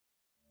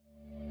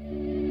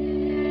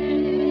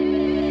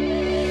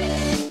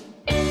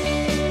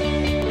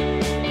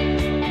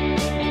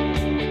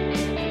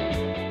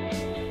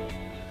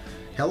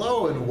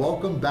Hello and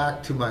welcome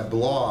back to my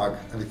blog.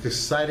 I'm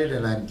excited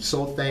and I'm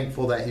so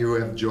thankful that you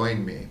have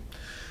joined me.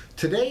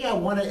 Today I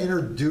want to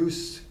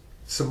introduce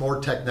some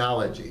more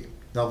technology.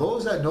 Now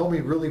those that know me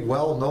really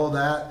well know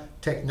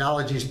that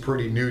technology is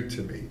pretty new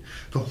to me.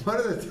 But one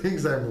of the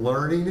things I'm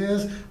learning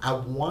is I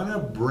want to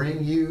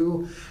bring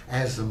you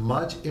as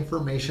much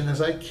information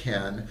as I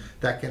can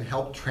that can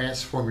help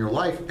transform your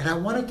life, and I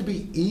want it to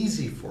be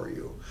easy for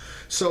you.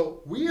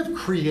 So we have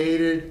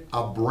created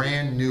a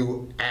brand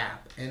new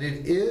app, and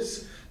it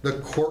is the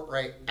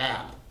Cortright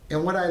App.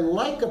 And what I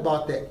like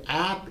about the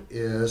app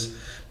is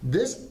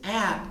this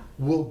app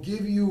will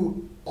give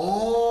you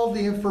all the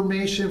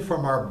information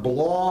from our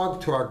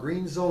blog to our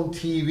Green Zone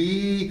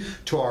TV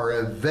to our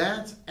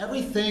events,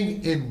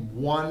 everything in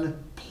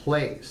one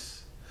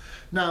place.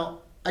 Now,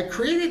 I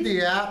created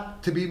the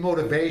app to be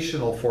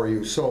motivational for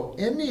you. So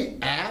in the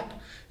app,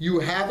 you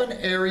have an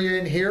area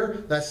in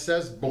here that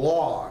says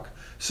blog.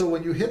 So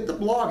when you hit the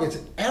blog, it's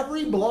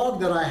every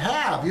blog that I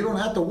have. You don't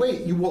have to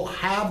wait. You will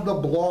have the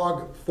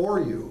blog for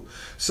you.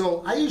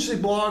 So I usually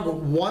blog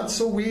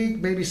once a week,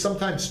 maybe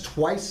sometimes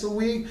twice a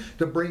week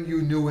to bring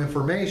you new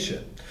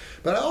information.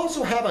 But I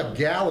also have a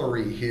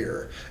gallery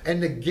here.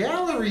 And the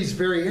gallery is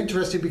very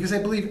interesting because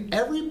I believe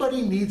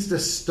everybody needs to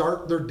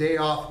start their day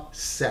off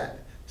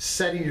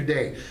setting your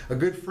day. A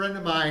good friend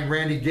of mine,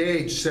 Randy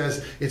Gage,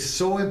 says it's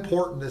so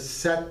important to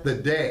set the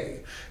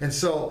day. And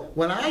so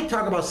when I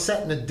talk about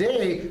setting the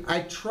day,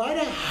 I try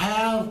to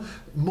have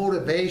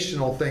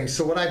motivational things.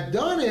 So what I've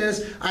done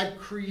is I've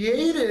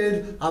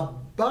created a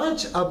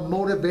bunch of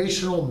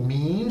motivational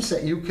memes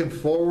that you can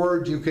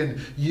forward, you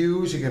can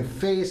use, you can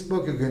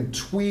Facebook, you can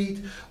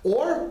tweet,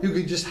 or you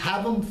can just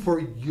have them for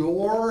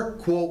your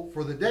quote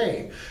for the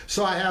day.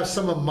 So I have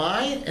some of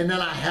mine, and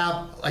then I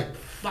have like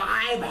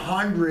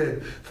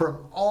 500 from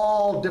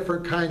all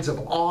different kinds of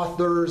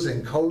authors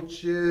and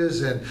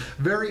coaches and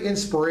very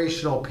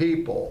inspirational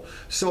people.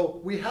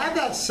 So we have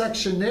that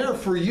section there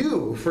for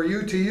you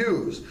to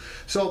use.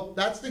 So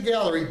that's the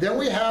gallery. Then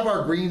we have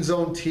our Green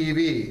Zone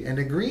TV. And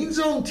the Green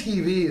Zone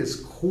TV is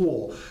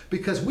cool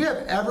because we have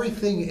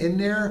everything in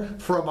there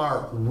from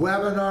our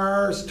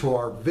webinars to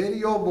our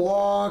video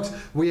blogs.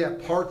 We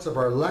have parts of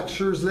our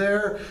lectures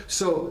there.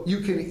 So you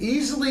can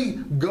easily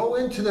go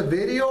into the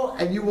video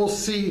and you will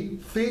see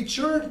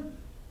featured,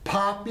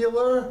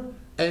 popular,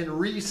 and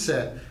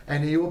recent,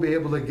 and you'll be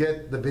able to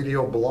get the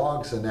video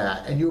blogs and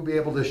that, and you'll be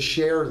able to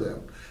share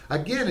them.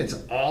 Again,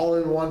 it's all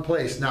in one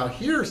place. Now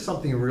here's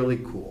something really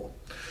cool.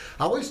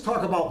 I always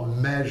talk about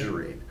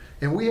measuring,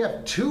 and we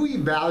have two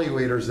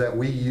evaluators that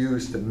we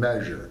use to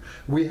measure.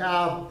 We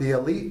have the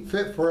Elite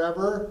Fit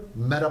Forever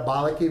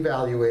Metabolic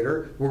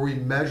Evaluator, where we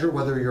measure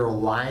whether you're a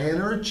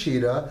lion or a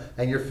cheetah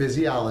and your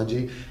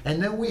physiology.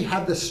 And then we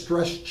have the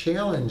Stress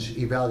Challenge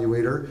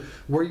Evaluator,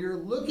 where you're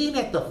looking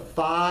at the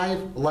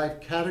 5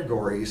 life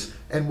categories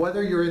and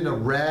whether you're in the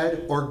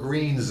red or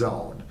green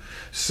zone.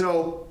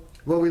 So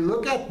when we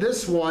look at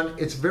this one,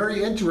 it's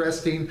very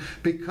interesting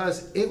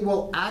because it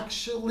will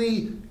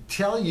actually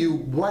tell you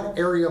what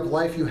area of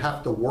life you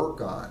have to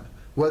work on.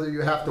 Whether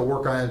you have to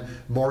work on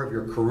more of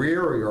your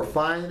career or your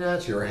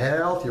finance, your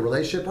health, your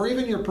relationship, or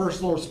even your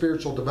personal or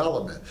spiritual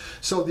development.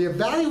 So the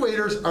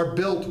evaluators are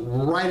built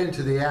right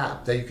into the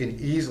app that you can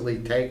easily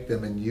take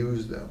them and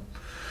use them.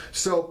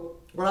 So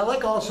what I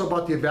like also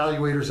about the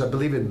evaluators, I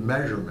believe in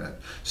measurement.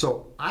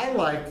 So I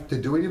like to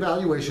do an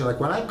evaluation. Like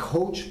when I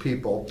coach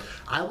people,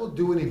 I will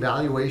do an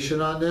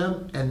evaluation on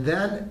them, and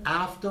then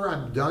after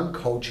I'm done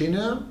coaching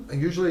them,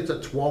 and usually it's a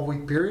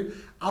 12-week period,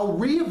 I'll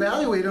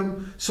reevaluate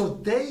them so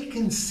they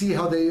can see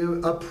how they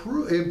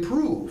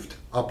improved.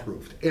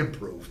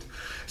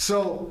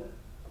 So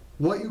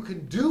what you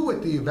can do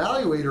with the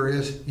evaluator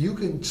is you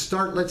can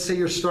start, let's say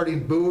you're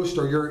starting Boost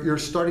or you're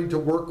starting to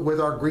work with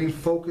our Green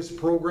Focus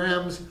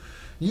programs.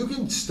 You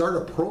can start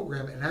a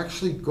program and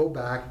actually go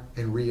back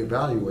and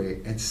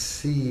reevaluate and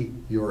see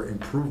your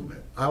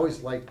improvement. I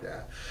always like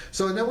that.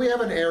 So then we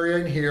have an area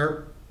in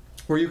here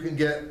where you can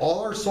get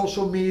all our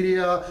social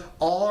media,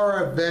 all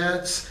our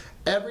events,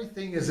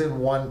 everything is in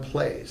one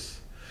place.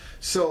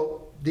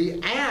 So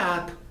the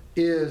app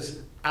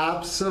is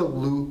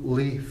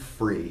absolutely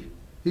free.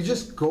 You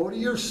just go to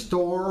your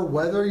store,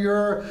 whether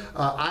you're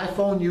an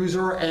iPhone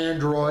user or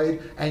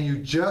Android, and you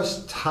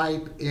just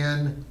type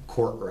in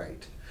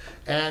Cortright.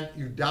 And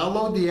you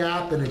download the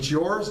app and it's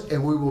yours,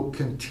 and we will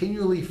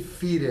continually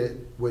feed it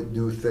with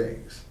new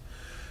things.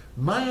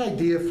 My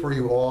idea for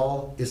you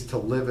all is to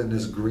live in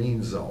this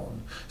green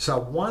zone. So I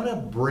want to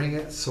bring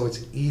it so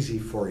it's easy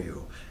for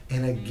you.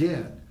 And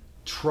again,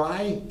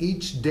 try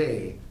each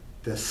day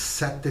to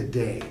set the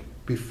day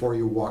before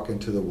you walk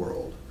into the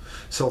world.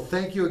 So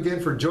thank you again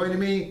for joining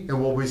me,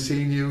 and we'll be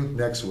seeing you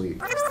next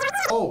week.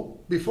 Oh,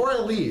 before I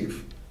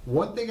leave,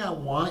 one thing I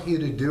want you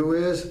to do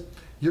is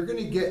you're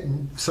going to get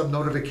some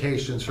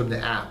notifications from the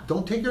app.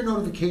 Don't take your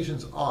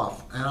notifications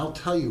off, and I'll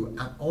tell you,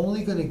 I'm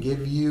only going to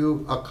give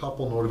you a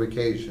couple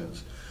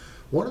notifications.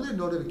 One of the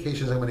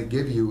notifications I'm going to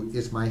give you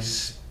is my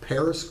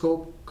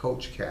Periscope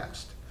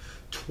Coachcast.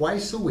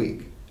 Twice a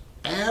week,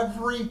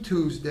 every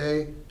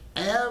Tuesday,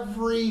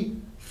 every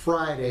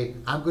Friday,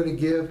 I'm going to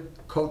give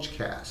Coach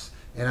Cast,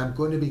 and I'm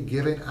going to be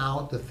giving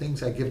out the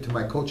things I give to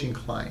my coaching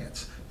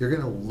clients. You're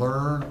going to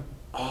learn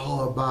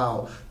all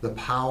about the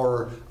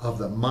power of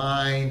the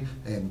mind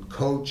and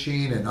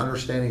coaching and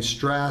understanding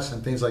stress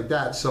and things like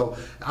that. So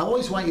I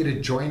always want you to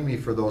join me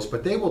for those,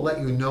 but they will let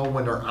you know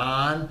when they're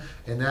on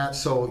and that.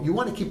 So you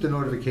want to keep the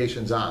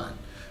notifications on.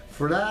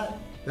 For that,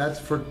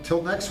 that's for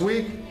till next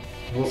week.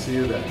 We'll see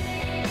you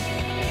then.